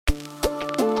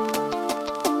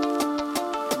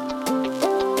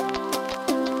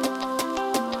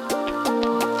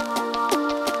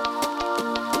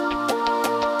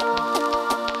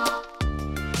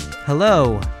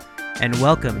Hello, and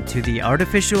welcome to the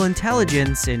Artificial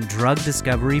Intelligence in Drug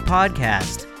Discovery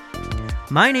podcast.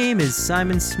 My name is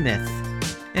Simon Smith,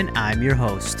 and I'm your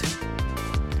host.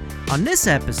 On this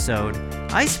episode,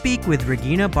 I speak with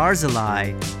Regina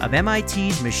Barzilai of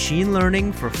MIT's Machine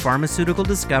Learning for Pharmaceutical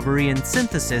Discovery and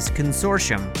Synthesis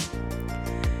Consortium.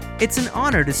 It's an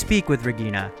honor to speak with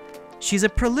Regina. She's a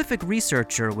prolific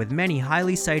researcher with many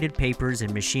highly cited papers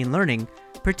in machine learning,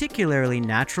 particularly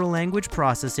natural language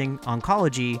processing,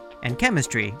 oncology, and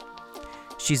chemistry.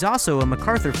 She's also a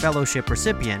MacArthur Fellowship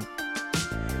recipient.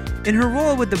 In her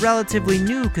role with the relatively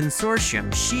new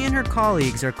consortium, she and her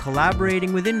colleagues are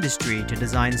collaborating with industry to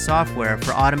design software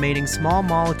for automating small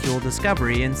molecule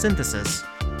discovery and synthesis.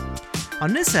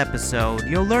 On this episode,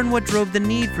 you'll learn what drove the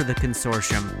need for the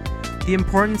consortium, the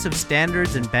importance of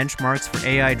standards and benchmarks for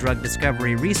AI drug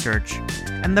discovery research,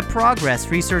 and the progress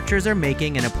researchers are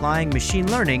making in applying machine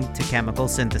learning to chemical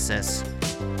synthesis.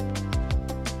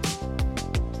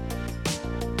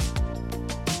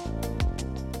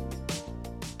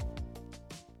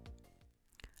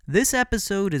 This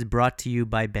episode is brought to you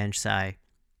by BenchSci.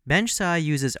 BenchSci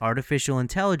uses artificial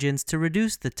intelligence to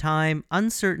reduce the time,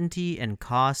 uncertainty, and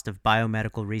cost of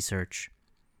biomedical research.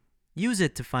 Use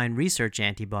it to find research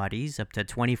antibodies up to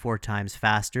 24 times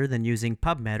faster than using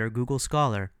PubMed or Google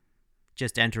Scholar.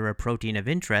 Just enter a protein of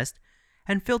interest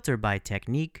and filter by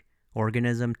technique,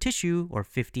 organism, tissue, or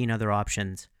 15 other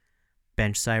options.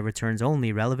 BenchSci returns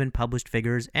only relevant published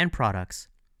figures and products.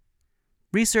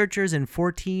 Researchers in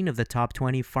 14 of the top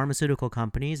 20 pharmaceutical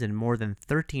companies and more than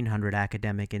 1,300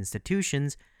 academic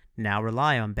institutions now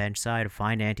rely on BenchSci to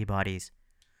find antibodies.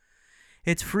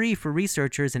 It's free for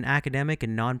researchers in academic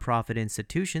and nonprofit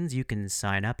institutions. You can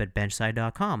sign up at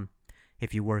benchsci.com.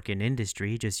 If you work in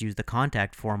industry, just use the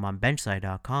contact form on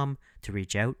benchsci.com to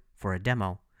reach out for a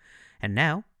demo. And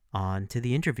now, on to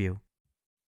the interview.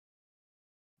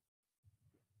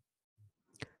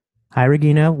 Hi,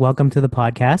 Regina. Welcome to the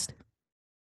podcast.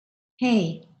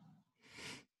 Hey.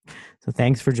 So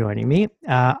thanks for joining me.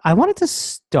 I wanted to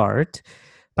start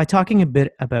by talking a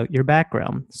bit about your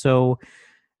background. So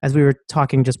as we were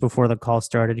talking just before the call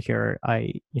started here,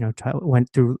 I went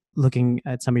through looking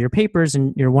at some of your papers,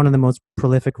 and you're one of the most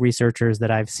prolific researchers that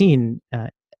I've seen,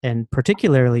 and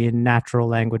particularly in natural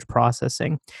language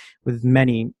processing, with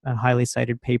many highly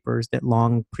cited papers that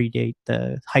long predate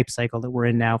the hype cycle that we're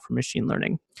in now for machine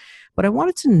learning. But I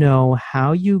wanted to know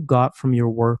how you got from your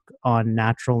work on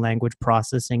natural language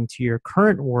processing to your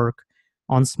current work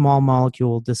on small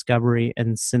molecule discovery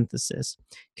and synthesis.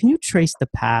 Can you trace the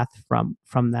path from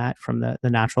the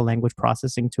natural language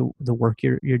processing to the work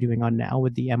you're doing on now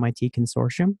with the MIT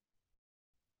consortium?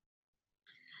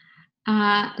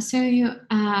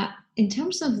 In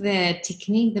terms of the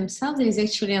technique themselves, there is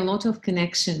actually a lot of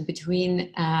connection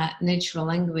between natural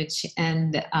language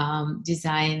and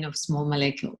design of small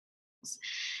molecules.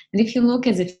 And if you look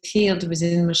at the field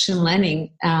within machine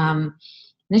learning,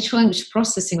 natural language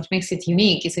processing, what makes it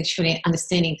unique is actually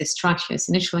understanding the structures.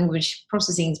 Natural language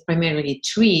processing is primarily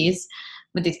trees,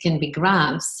 but it can be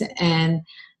graphs. And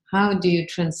how do you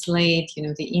translate,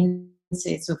 the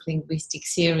insights of linguistic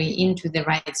theory into the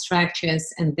right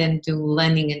structures and then do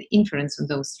learning and inference on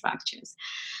those structures?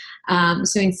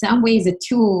 So in some ways, the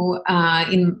two,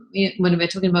 when we're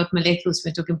talking about molecules,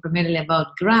 we're talking primarily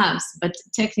about graphs, but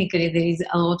technically there is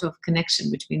a lot of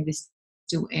connection between these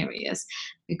two areas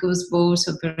because both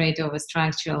operate over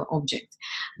structural objects.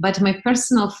 But my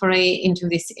personal foray into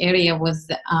this area was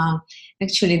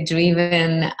actually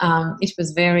driven, it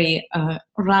was very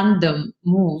random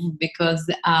move because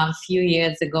a few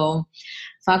years ago,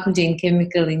 faculty in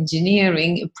chemical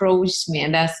engineering approached me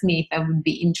and asked me if I would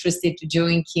be interested to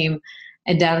join him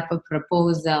a DARPA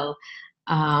proposal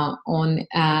on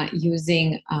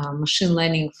using machine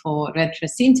learning for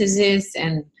retrosynthesis,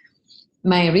 and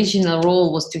my original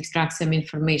role was to extract some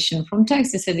information from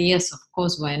text. I said, yes, of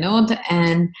course, why not?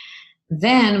 And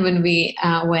then when we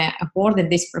were awarded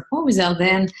this proposal,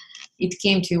 then it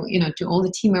came to all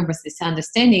the team members this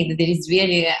understanding that there is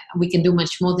really, we can do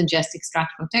much more than just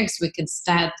extract from text. We can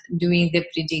start doing the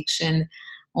prediction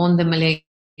on the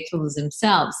molecules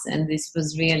themselves. And this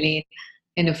was really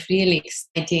really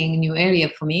exciting new area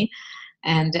for me.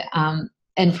 And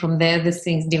from there, the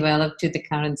things developed to the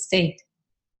current state.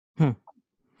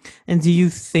 And do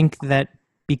you think that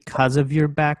because of your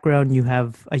background, you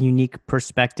have a unique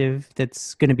perspective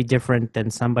that's going to be different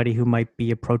than somebody who might be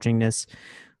approaching this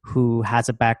who has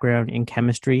a background in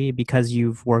chemistry, because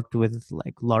you've worked with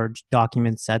like large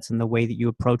document sets and the way that you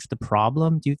approach the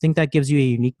problem? Do you think that gives you a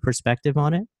unique perspective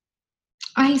on it?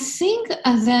 I think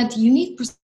that unique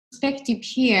perspective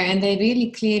here, and I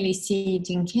really clearly see it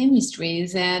in chemistry,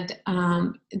 is that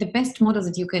the best models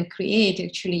that you can create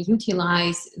actually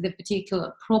utilize the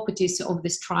particular properties of the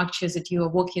structures that you are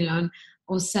working on,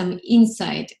 or some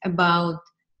insight about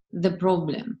the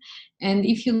problem. And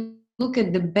if you look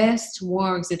at the best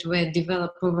works that were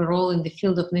developed overall in the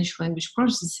field of natural language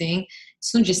processing,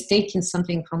 it's not just taking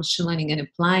something from machine learning and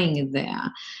applying it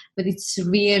there, but it's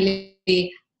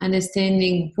really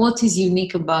understanding what is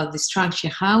unique about the structure,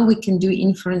 how we can do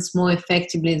inference more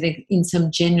effectively than in some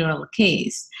general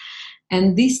case.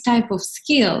 And this type of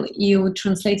skill, you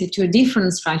translate it to a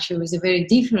different structure with a very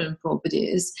different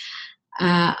properties,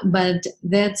 but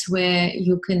that's where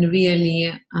you can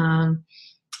really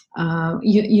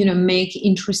make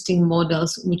interesting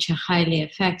models which are highly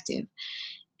effective.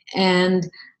 And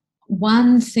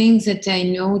one thing that I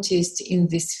noticed in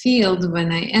this field when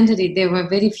I entered it, there were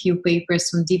very few papers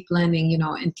on deep learning,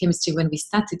 and chemistry when we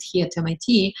started here at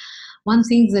MIT. One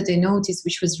thing that I noticed,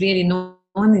 which was really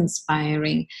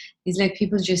non-inspiring, is like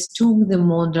people just took the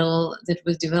model that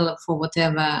was developed for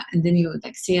whatever, and then you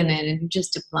like CNN and you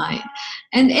just apply it.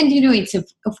 And it's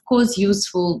of course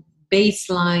useful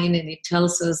baseline, and it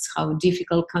tells us how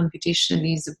difficult computation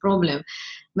is a problem.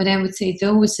 But I would say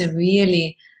those are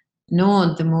really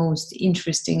not the most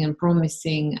interesting and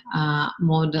promising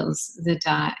models that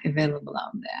are available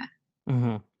out there.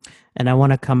 Mm-hmm. And I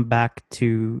want to come back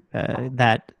to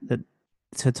that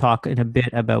to talk in a bit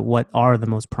about what are the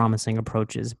most promising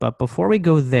approaches. But before we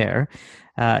go there,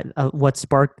 what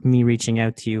sparked me reaching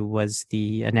out to you was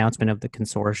the announcement of the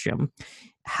consortium.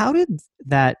 How did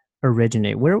that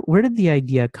originate? Where did the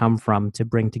idea come from to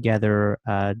bring together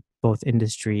both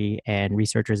industry and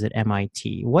researchers at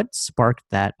MIT? What sparked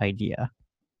that idea?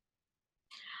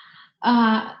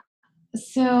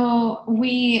 So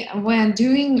we were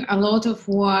doing a lot of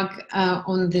work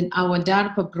on our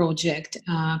DARPA project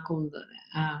called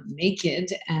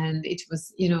Naked, and it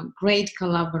was great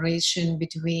collaboration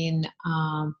between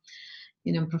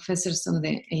professors on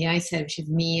the AI side, which is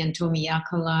me and Tommy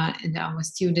Yakola, and our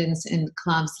students, and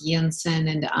Klaus Jensen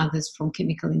and others from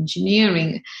chemical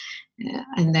engineering.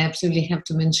 And I absolutely have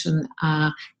to mention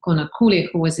Connor Cooley,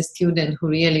 who was a student who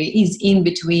really is in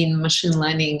between machine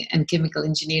learning and chemical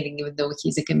engineering, even though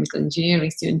he's a chemical engineering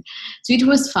student. So it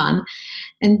was fun.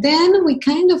 And then we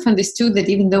kind of understood that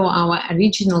even though our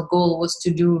original goal was to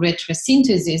do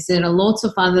retrosynthesis, there are lots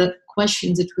of other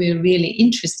questions that we're really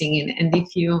interested in. And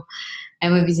if you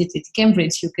ever visited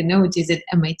Cambridge, you can notice at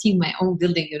MIT, my own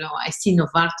building, I see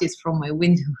Novartis from my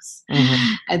windows.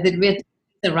 Mm-hmm. That we're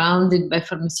surrounded by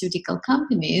pharmaceutical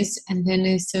companies. And then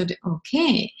I said,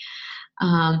 okay,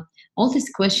 all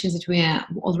these questions that we are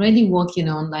already working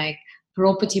on, like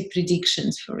property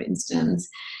predictions, for instance,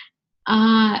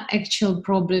 are actual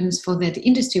problems for that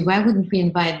industry. Why wouldn't we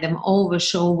invite them over,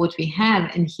 show what we have,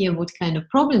 and hear what kind of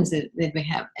problems that we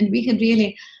have? And we had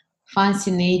really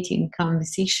fascinating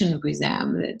conversation with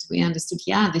them that we understood,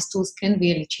 these tools can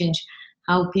really change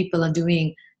how people are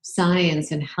doing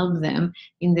science and help them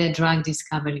in their drug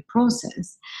discovery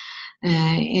process.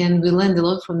 And we learned a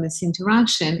lot from this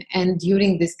interaction. And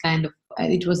during this kind of,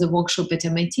 it was a workshop at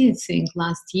MIT, I think,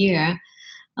 last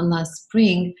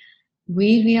spring,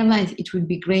 we realized it would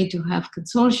be great to have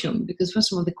consortium because,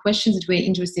 first of all, the questions that we're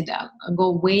interested in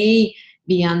go way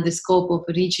beyond the scope of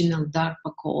original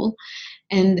DARPA call.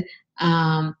 And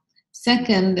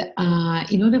second,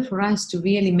 in order for us to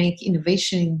really make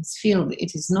innovation in this field,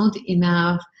 it is not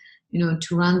enough,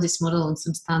 to run this model on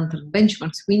some standard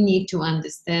benchmarks. We need to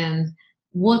understand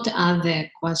what are their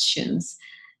questions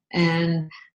and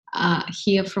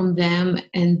hear from them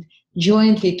and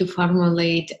jointly to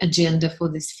formulate agenda for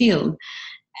this field.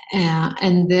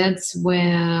 And that's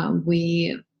where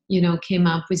we, came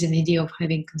up with an idea of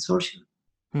having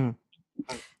consortium.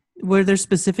 Were there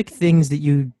specific things that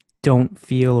you don't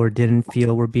feel or didn't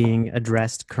feel were being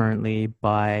addressed currently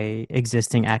by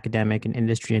existing academic and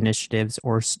industry initiatives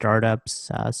or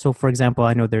startups? So, for example,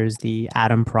 I know there's the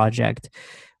Atom Project,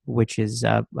 which is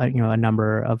a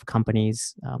number of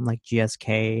companies like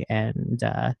GSK and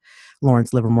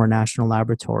Lawrence Livermore National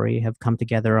Laboratory have come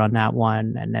together on that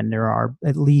one. And then there are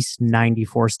at least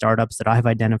 94 startups that I've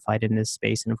identified in this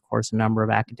space, and of course a number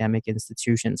of academic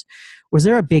institutions. Was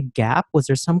there a big gap? Was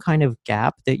there some kind of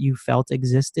gap that you felt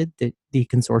existed that the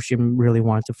consortium really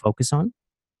wanted to focus on?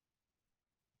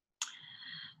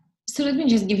 So let me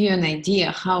just give you an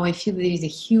idea how I feel there is a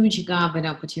huge gap and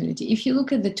opportunity. If you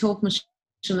look at the top machine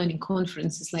learning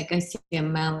conferences like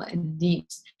ICML and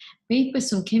NIPS,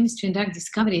 papers on chemistry and drug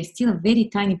discovery are still very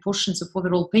tiny portions of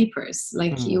overall papers.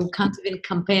 Like you can't even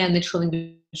compare natural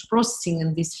language processing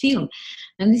in this field.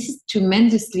 And this is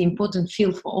tremendously important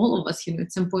field for all of us.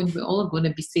 At some point, we're all going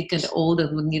to be sick and old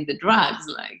and we need the drugs.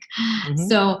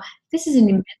 So this is an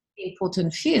immensely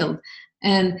important field.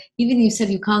 And even you said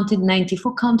you counted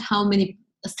 94, count how many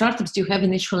startups do you have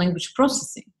in natural language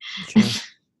processing? Sure.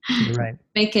 You're right.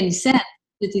 Make any sense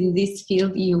that in this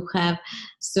field you have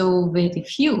so very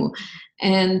few.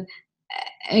 And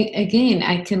again,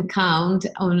 I can count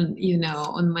on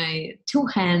my two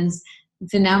hands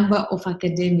the number of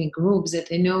academic groups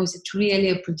that I know that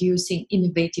really are producing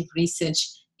innovative research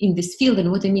in this field.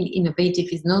 And what I mean innovative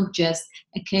is not just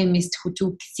a chemist who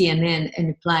took CNN and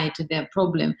applied to their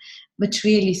problem, but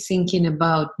really thinking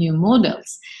about new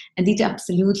models. And it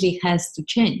absolutely has to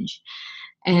change.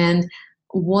 And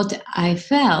what I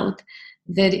felt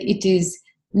that it is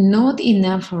not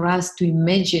enough for us to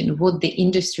imagine what the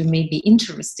industry may be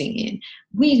interested in.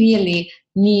 We really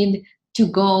need to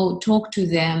go talk to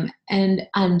them and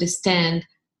understand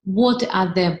what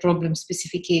are their problem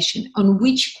specification, on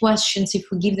which questions, if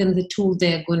we give them the tool,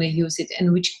 they're going to use it,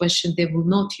 and which question they will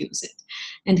not use it,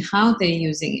 and how they're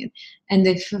using it. And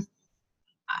if,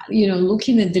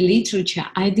 looking at the literature,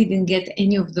 I didn't get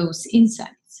any of those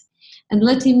insights. And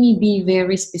letting me be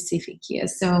very specific here.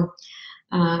 So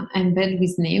I'm bad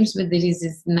with names, but there is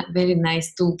this very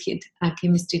nice toolkit, a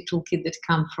chemistry toolkit that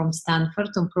comes from Stanford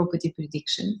on property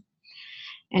prediction.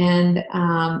 And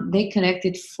they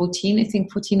collected 14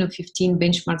 or 15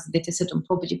 benchmarks data set on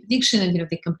property prediction, and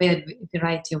they compared a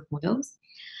variety of models.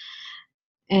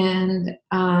 And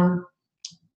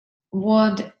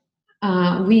what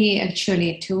we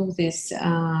actually took this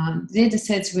data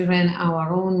sets, we ran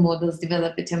our own models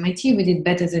developed at MIT. We did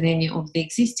better than any of the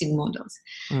existing models.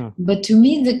 But to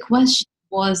me, the question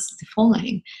was the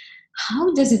following: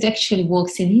 how does it actually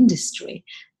work in industry?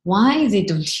 Why they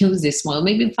don't use this model?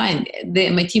 Maybe fine, the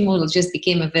MIT model just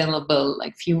became available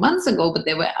like a few months ago, but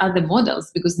there were other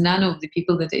models because none of the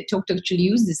people that I talked to actually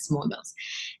use these models.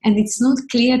 And it's not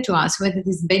clear to us whether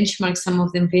these benchmarks, some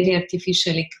of them very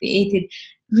artificially created,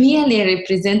 really are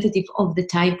representative of the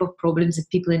type of problems that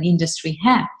people in industry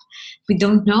have. We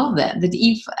don't know that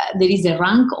if there is a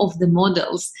rank of the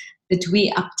models that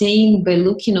we obtain by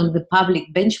looking on the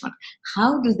public benchmark,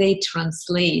 how do they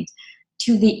translate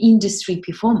to the industry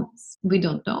performance? We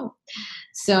don't know.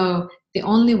 So the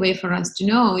only way for us to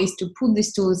know is to put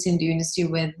these tools in the industry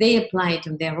where they apply it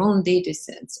on their own data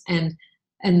sets and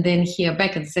then hear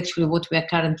back. And it's actually what we are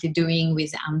currently doing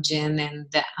with Amgen and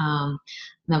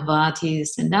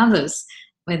Novartis and others,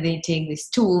 where they take these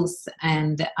tools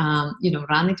and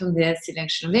run it on their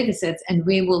selection of data sets, and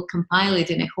we will compile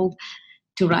it, and I hope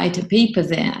to write a paper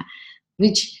there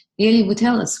which really would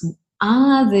tell us,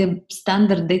 are the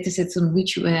standard data sets on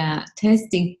which we are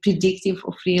testing predictive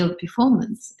of real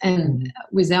performance? And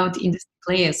without industry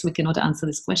players, we cannot answer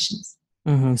these questions.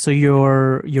 So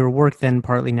your work then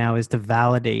partly now is to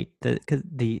validate the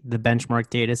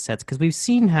benchmark data sets, because we've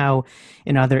seen how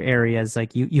in other areas,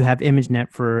 like you have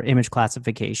ImageNet for image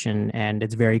classification, and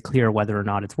it's very clear whether or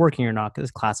not it's working or not because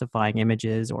it's classifying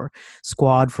images, or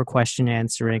Squad for question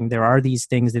answering. There are these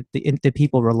things that the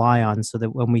people rely on, so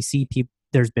that when we see people,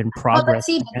 there's been progress.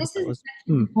 There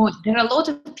are a lot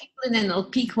of people in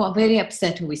NLP who are very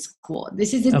upset with Squad.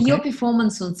 This is your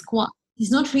performance on Squad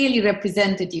is not really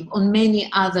representative on many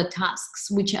other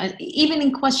tasks, which are even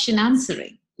in question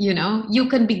answering. You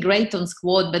can be great on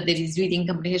Squad, but there is reading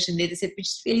comprehension data set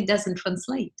which really doesn't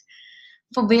translate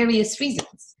for various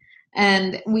reasons.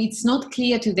 And it's not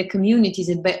clear to the community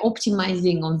that by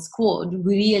optimizing on Squad,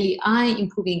 we really are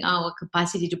improving our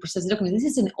capacity to process documents.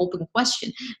 This is an open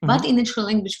question. But in natural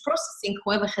language processing,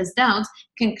 whoever has doubts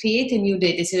can create a new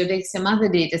data set or take some other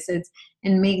data sets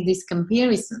and make these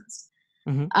comparisons.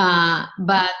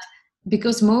 But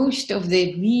because most of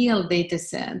the real data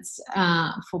sets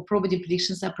for property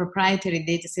predictions are proprietary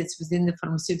data sets within the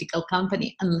pharmaceutical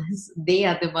company, unless they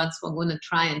are the ones who are going to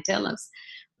try and tell us,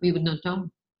 we would not know.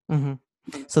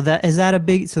 So is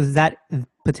that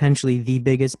potentially the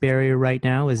biggest barrier right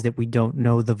now, is that we don't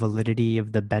know the validity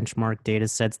of the benchmark data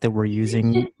sets that we're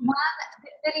using?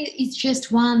 It's just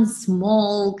one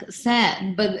small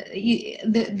set, but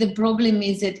the problem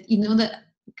is that,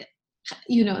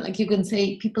 like you can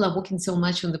say, people are working so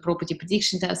much on the property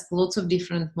prediction task, lots of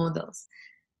different models.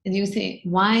 And you say,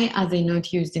 why are they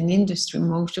not used in industry,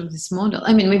 most of this model?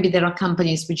 I mean, maybe there are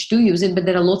companies which do use it, but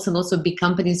there are lots and lots of big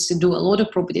companies who do a lot of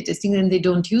property testing, and they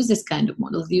don't use this kind of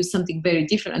model. They use something very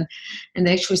different, and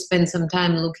they actually spend some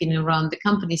time looking around the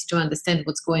companies to understand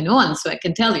what's going on. So I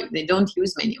can tell you, they don't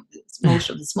use most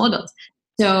of these models.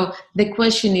 So the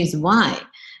question is why?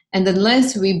 And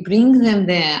unless we bring them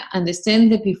there, understand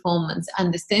the performance,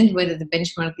 understand whether the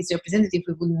benchmark is representative,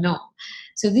 we will know.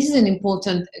 So this is an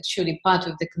important, actually, part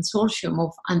of the consortium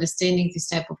of understanding this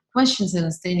type of questions and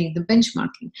understanding the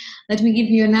benchmarking. Let me give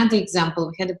you another example.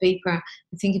 We had a paper,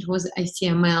 I think it was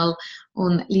ICML,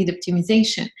 on lead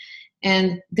optimization.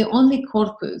 And the only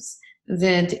corpus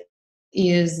that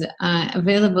is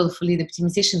available for lead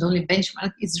optimization, the only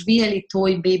benchmark, is really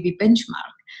toy baby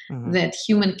benchmark. Mm-hmm. That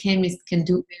human chemists can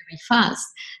do very fast.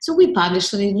 So we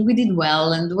published on it, we did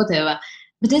well and whatever.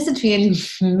 But does it really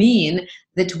mean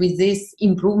that with this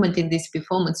improvement in this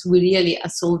performance, we really are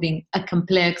solving a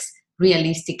complex,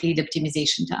 realistic lead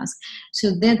optimization task?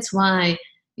 So that's why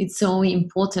it's so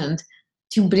important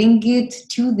to bring it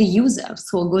to the users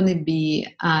who are going to be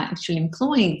actually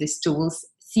employing these tools,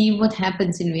 see what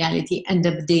happens in reality, and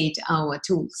update our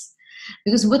tools.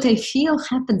 Because what I feel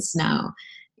happens now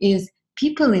is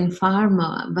people in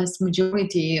pharma, vast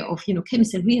majority of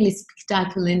chemists are really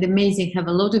spectacular and amazing, have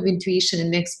a lot of intuition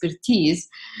and expertise,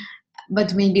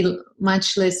 but maybe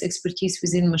much less expertise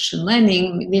within machine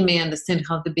learning. They may understand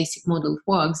how the basic model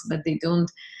works, but they don't,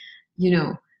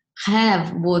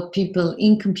 have what people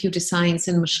in computer science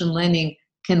and machine learning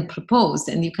can propose.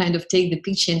 And you kind of take the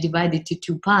picture and divide it to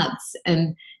two parts.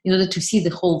 And in order to see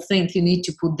the whole thing, you need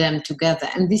to put them together.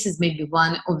 And this is maybe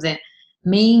one of the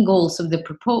main goals of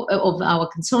of our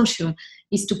consortium,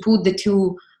 is to put the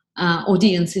two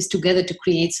audiences together to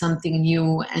create something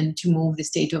new and to move the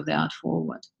state of the art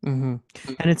forward. Mm-hmm.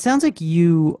 And it sounds like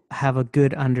you have a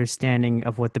good understanding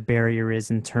of what the barrier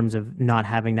is in terms of not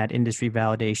having that industry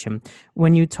validation.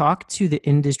 When you talk to the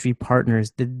industry partners,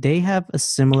 did they have a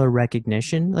similar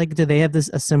recognition? Like, do they have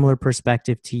a similar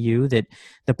perspective to you, that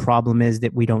the problem is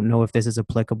that we don't know if this is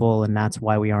applicable and that's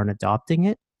why we aren't adopting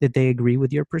it? Did they agree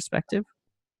with your perspective?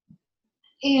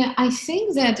 Yeah, I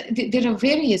think that there are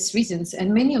various reasons,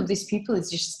 and many of these people,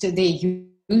 it's just they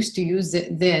used to use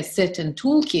their certain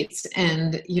toolkits,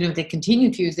 and they continue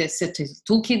to use their certain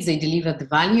toolkits. They deliver the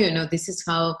value. This is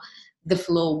how the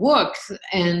flow works,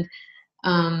 and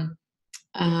part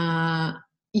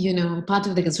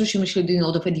of the consortium is doing a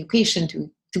lot of education to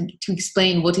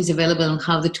explain what is available and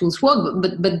how the tools work.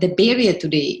 But the barrier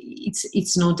today,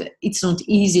 it's not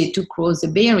easy to cross the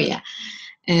barrier,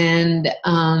 and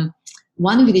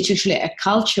one of it is actually a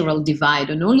cultural divide,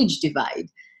 a knowledge divide,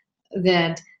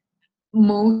 that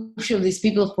most of these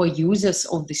people who are users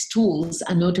of these tools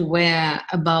are not aware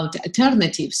about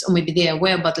alternatives, or maybe they are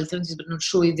aware about alternatives but not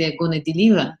sure if they're going to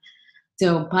deliver.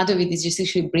 So part of it is just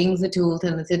actually bring the tool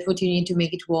and that's what you need to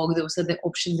make it work. Those are the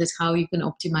options, that's how you can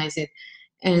optimize it.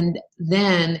 And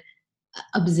then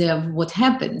observe what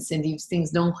happens. And if things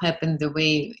don't happen the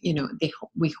way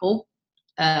we hope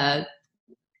that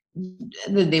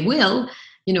they will,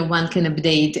 one can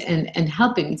update and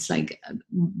help him. It's like a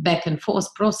back and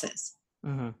forth process.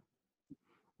 Mm-hmm.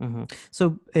 Mm-hmm.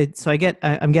 So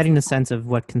I'm getting the sense of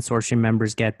what consortium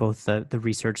members get, both the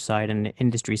research side and the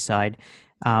industry side.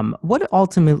 What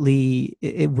ultimately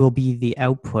it will be the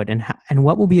output, and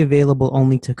what will be available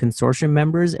only to consortium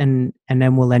members, and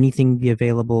then will anything be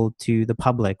available to the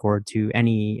public or to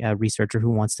any researcher who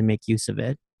wants to make use of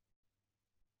it?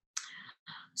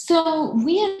 So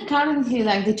we are currently,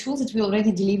 like, the tools that we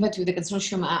already deliver to the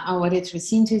consortium are our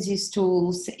retrosynthesis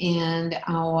tools and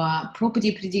our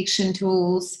property prediction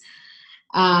tools.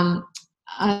 Many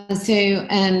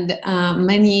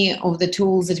of the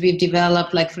tools that we've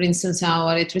developed, like for instance,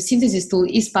 our retrosynthesis tool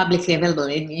is publicly available.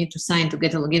 You need to sign to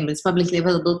get a login, but it's publicly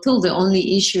available tool. The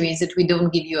only issue is that we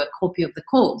don't give you a copy of the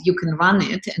code. You can run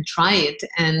it and try it,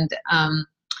 and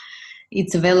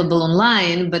it's available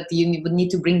online, but you would need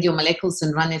to bring your molecules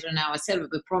and run it on our server.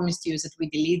 We promised you that we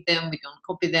delete them, we don't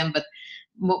copy them, but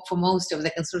for most of the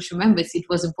consortium members, it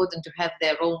was important to have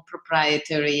their own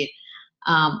proprietary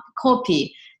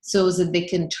copy so that they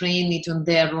can train it on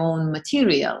their own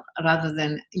material rather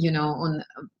than, on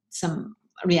some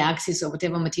Reaxys or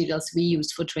whatever materials we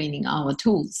use for training our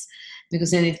tools,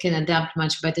 because then it can adapt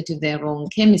much better to their own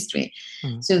chemistry.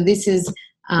 Mm. So this is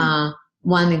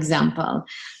one example.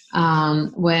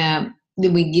 Where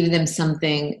we give them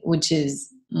something which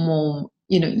is more,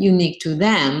 unique to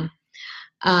them.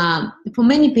 For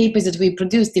many papers that we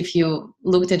produced, if you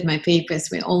looked at my papers,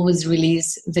 we always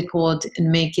release the code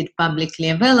and make it publicly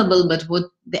available. But what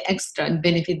the extra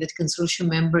benefit that consortium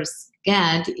members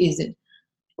get is that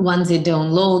once they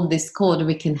download this code,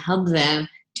 we can help them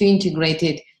to integrate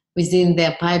it within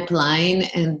their pipeline.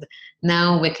 And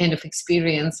now we kind of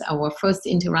experience our first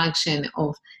interaction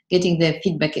of getting their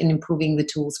feedback and improving the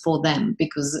tools for them,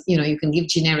 because you can give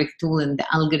generic tool and the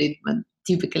algorithm, but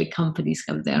typically companies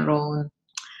have their own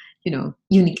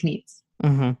unique needs.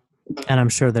 Mm-hmm. And I'm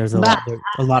sure there's But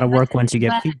a lot of work once you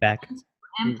get but feedback.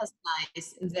 I want to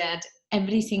emphasize that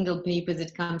every single paper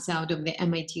that comes out of the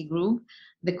MIT group,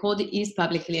 the code is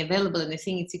publicly available, and I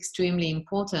think it's extremely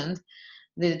important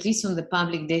that at least on the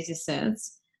public data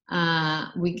sets,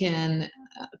 we can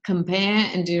compare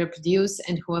and reproduce,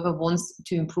 and whoever wants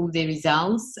to improve their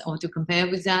results or to compare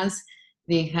with us,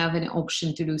 they have an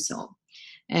option to do so.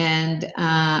 And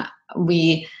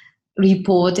we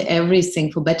report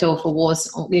everything, for better or for worse,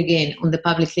 again, on the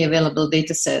publicly available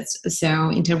data sets. So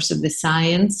in terms of the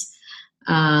science,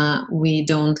 we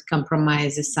don't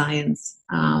compromise the science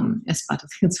as part of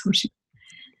the consortium.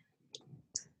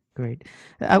 Great.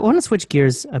 I want to switch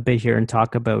gears a bit here and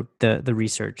talk about the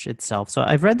research itself. So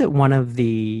I've read that one of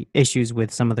the issues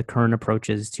with some of the current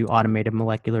approaches to automated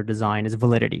molecular design is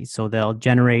validity. So they'll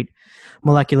generate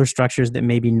molecular structures that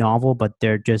may be novel, but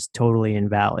they're just totally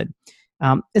invalid.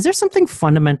 Is there something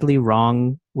fundamentally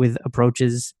wrong with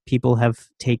approaches people have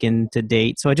taken to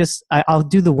date? So I'll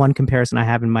do the one comparison I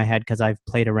have in my head because I've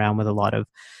played around with a lot of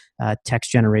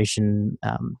text generation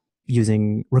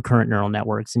using recurrent neural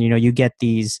networks. And, you get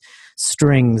these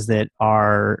strings that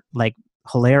are like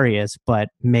hilarious, but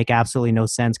make absolutely no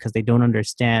sense because they don't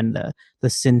understand the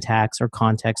syntax or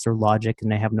context or logic,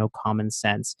 and they have no common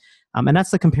sense. And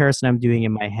that's the comparison I'm doing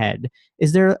in my head.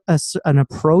 Is there an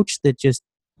approach that just,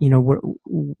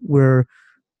 we're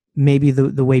maybe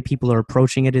the way people are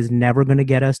approaching it is never going to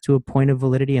get us to a point of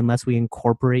validity unless we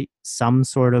incorporate some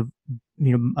sort of,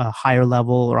 a higher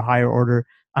level or higher order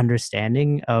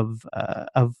understanding of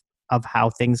how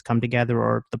things come together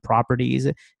or the properties?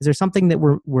 Is there something that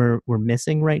we're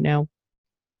missing right now?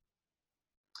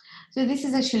 So this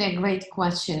is actually a great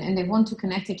question, and I want to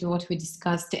connect it to what we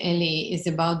discussed earlier. Is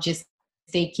about just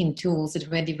taking tools that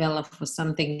were developed for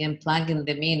something and plugging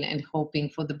them in and hoping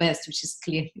for the best, which is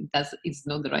clearly is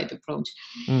not the right approach.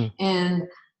 And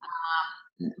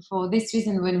for this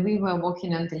reason, when we were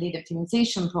working on the lead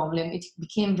optimization problem, it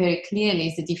became very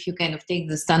clearly that if you kind of take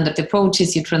the standard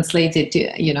approaches, you translate it to,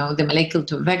 the molecule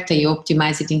to a vector, you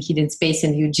optimize it in hidden space,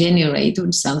 and you generate,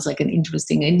 which sounds like an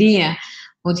interesting idea,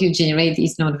 what you generate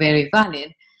is not very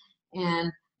valid.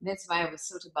 And that's why I was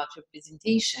thought about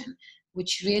representation,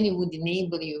 which really would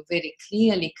enable you very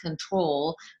clearly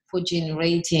control for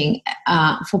generating,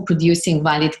 for producing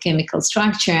valid chemical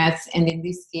structures. And in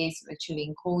this case, we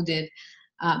actually encoded,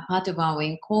 part of our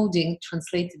encoding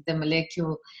translated the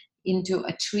molecule into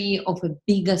a tree of a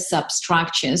bigger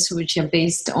substructures, which are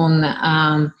based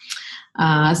on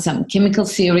some chemical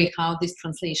theory, how this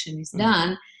translation is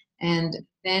done. And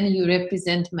then you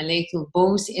represent molecule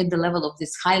both at the level of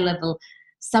this high level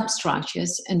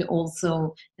substructures and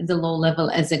also at the low level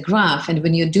as a graph. And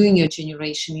when you're doing your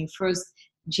generation, you first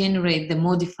generate the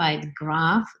modified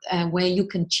graph where you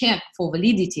can check for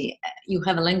validity. You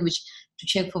have a language to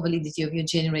check for validity of your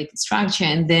generated structure,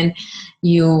 and then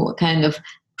you kind of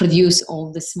produce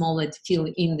all the smaller, fill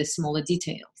in the smaller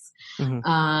details. And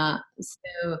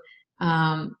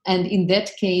in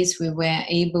that case, we were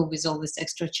able, with all these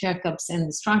extra checkups and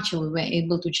the structure, we were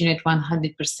able to generate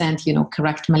 100%,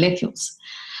 correct molecules.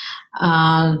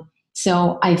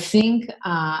 So I think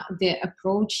the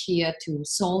approach here to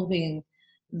solving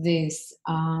this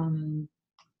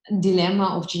dilemma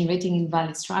of generating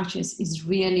invalid structures is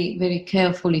really very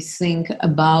carefully think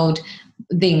about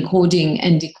the encoding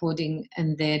and decoding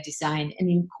and their design. And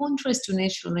in contrast to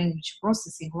natural language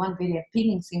processing, one very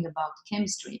appealing thing about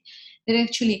chemistry, there are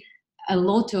actually a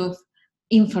lot of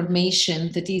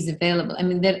information that is available. I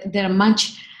mean, there are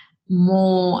much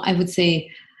more, I would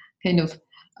say, kind of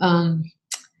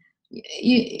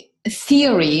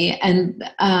theory, and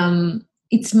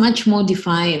it's much more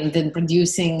defined than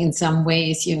producing, in some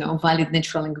ways, valid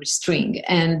natural language string.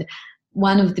 And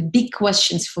one of the big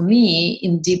questions for me,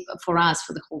 for us,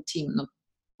 for the whole team, not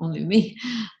only me,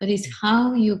 but is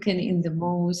how you can, in the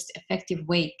most effective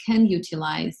way, can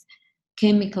utilize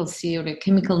chemical theory,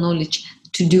 chemical knowledge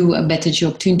to do a better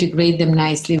job, to integrate them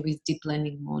nicely with deep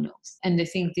learning models. And I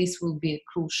think this will be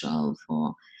crucial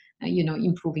for,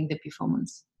 improving the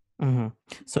performance. Mm-hmm.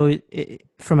 So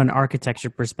from an architecture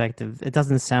perspective, it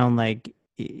doesn't sound like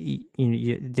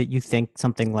that you think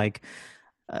something like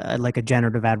a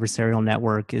generative adversarial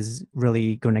network is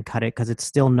really going to cut it, because it's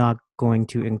still not going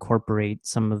to incorporate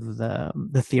some of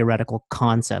the theoretical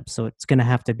concepts. So it's going to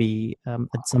have to be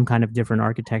some kind of different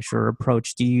architecture or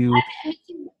approach. Do you?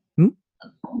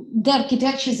 The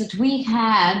architectures that we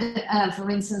had,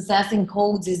 for instance, that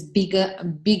encodes these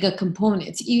bigger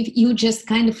components. You just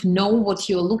kind of know what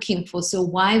you're looking for. So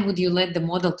why would you let the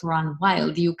model to run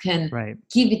wild? You can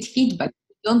give it feedback.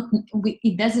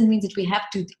 It doesn't mean that we have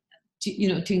to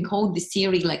encode the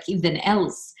theory like if then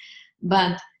else,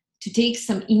 but to take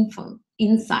some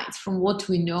insights from what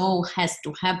we know has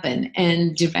to happen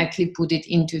and directly put it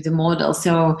into the model.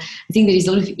 So I think there is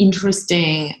a lot of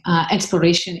interesting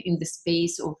exploration in the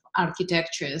space of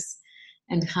architectures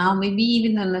and how maybe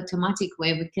even in an automatic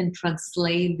way we can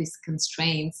translate these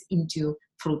constraints into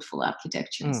fruitful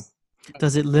architectures.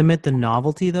 Does it limit the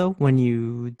novelty though when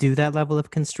you do that level of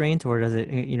constraint, or does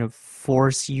it,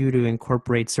 force you to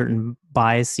incorporate certain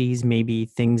biases, maybe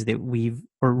things that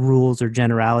or rules or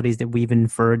generalities that we've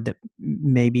inferred that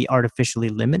may be artificially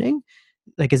limiting?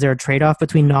 Like, is there a trade-off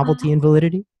between novelty and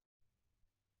validity?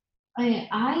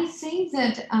 I think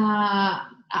that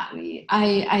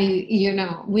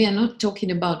we are not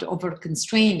talking about over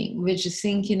constraining. We're just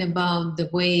thinking about the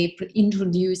way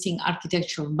introducing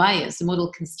architectural bias. The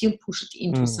model can still push it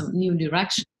into some new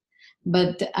direction.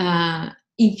 But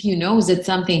if you know that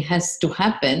something has to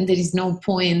happen, there is no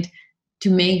point to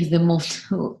make the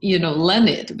model, learn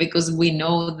it, because we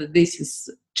know that this is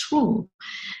true.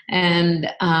 And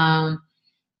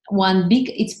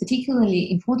it's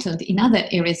particularly important in other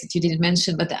areas that you didn't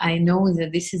mention, but I know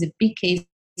that this is a big case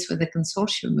for the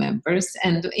consortium members,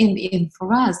 and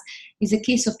for us, is a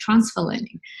case of transfer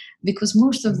learning, because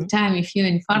most of the time, if you're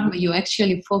in pharma, you're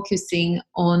actually focusing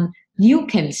on new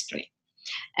chemistry.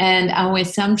 And our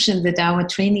assumption that our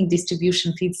training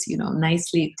distribution fits,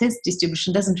 nicely, test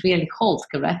distribution doesn't really hold,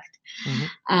 correct?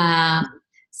 Mm-hmm.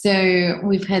 So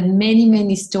we've had many,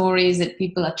 many stories that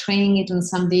people are training it on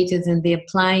some data and they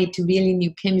apply it to really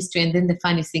new chemistry, and then the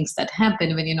funny things that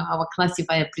happen when, our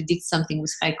classifier predicts something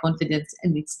with high confidence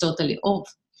and it's totally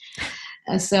off.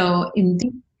 So in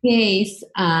this case,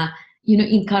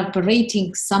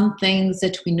 incorporating some things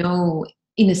that we know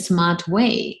in a smart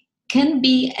way can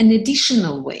be an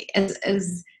additional way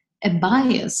as a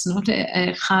bias, not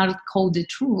a hard-coded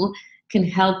rule, can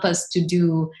help us to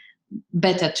do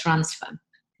better transfer.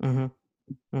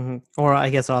 Mm-hmm. Mm-hmm. Or I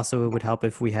guess also it would help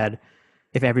if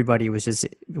everybody was just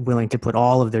willing to put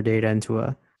all of their data into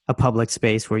a public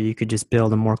space where you could just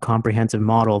build a more comprehensive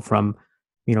model from,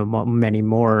 many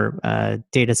more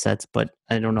data sets. But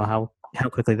I don't know how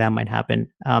quickly that might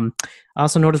happen. I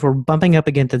also noticed we're bumping up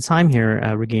against the time here,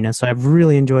 Regina. So I've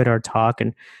really enjoyed our talk.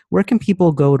 And where can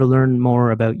people go to learn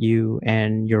more about you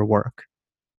and your work?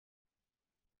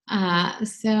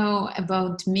 So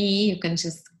about me, you can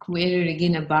just query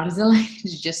Regina Barzilai,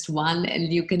 it's just one,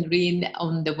 and you can read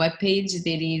on the webpage.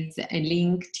 There is a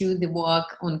link to the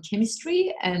work on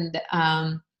chemistry, and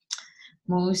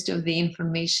most of the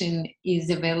information is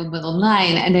available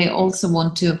online. And I also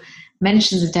want to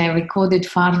mention that I recorded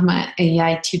Pharma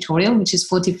AI tutorial, which is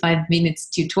 45 minutes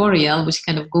tutorial, which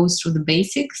kind of goes through the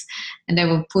basics. And I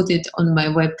will put it on my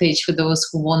webpage for those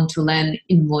who want to learn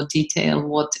in more detail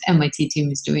what MIT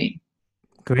team is doing.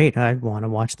 Great. I want to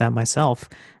watch that myself.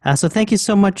 So thank you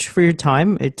so much for your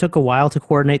time. It took a while to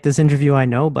coordinate this interview, I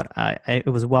know, but it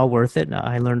was well worth it.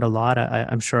 I learned a lot.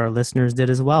 I'm sure our listeners did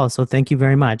as well. So thank you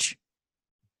very much.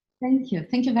 Thank you.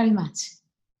 Thank you very much.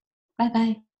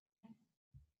 Bye-bye.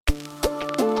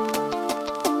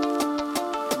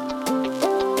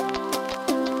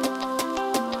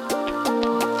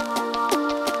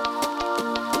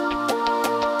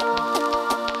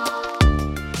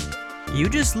 You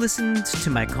just listened to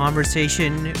my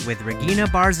conversation with Regina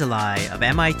Barzilai of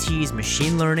MIT's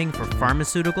Machine Learning for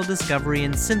Pharmaceutical Discovery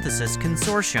and Synthesis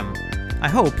Consortium. I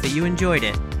hope that you enjoyed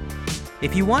it.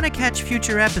 If you want to catch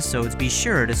future episodes, be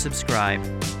sure to subscribe.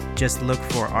 Just look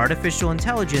for Artificial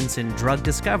Intelligence in Drug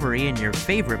Discovery in your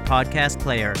favorite podcast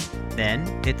player.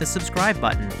 Then hit the subscribe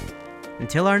button.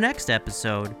 Until our next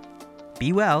episode,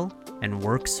 be well and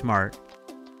work smart.